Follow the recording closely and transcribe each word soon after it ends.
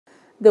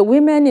The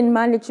Women in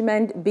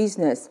Management,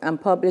 Business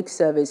and Public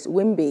Service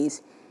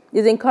 (WIMBIZ)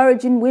 is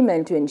encouraging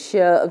women to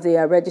ensure they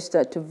are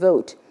registered to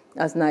vote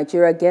as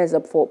Nigeria gears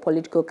up for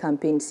political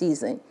campaign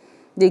season.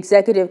 The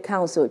Executive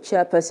Council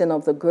chairperson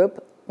of the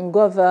group,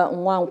 Ngova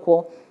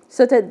Nwankwo,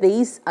 stated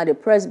this at a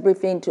press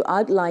briefing to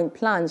outline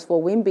plans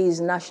for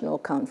WIMBIZ National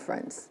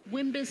Conference.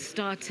 WIMBIZ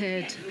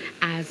started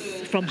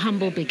from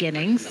humble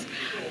beginnings,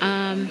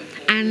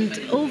 and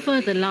over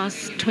the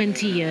last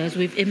 20 years,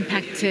 we've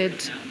impacted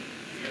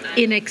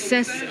in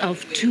excess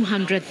of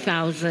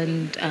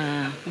 200,000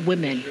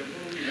 women.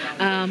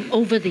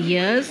 Over the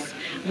years,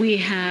 we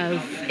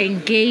have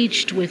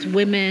engaged with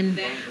women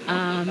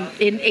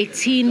in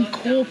 18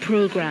 core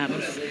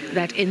programs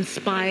that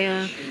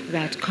inspire,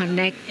 that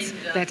connect,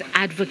 that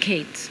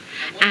advocate.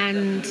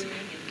 And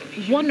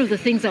one of the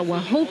things that we're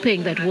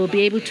hoping that we'll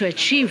be able to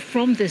achieve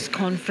from this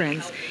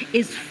conference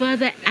is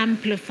further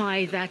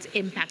amplify that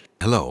impact.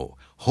 Hello,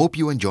 hope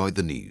you enjoyed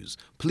the news.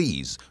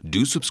 Please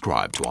do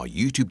subscribe to our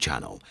YouTube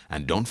channel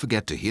and don't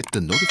forget to hit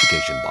the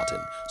notification button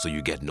so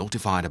you get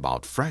notified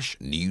about fresh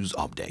news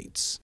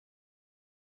updates.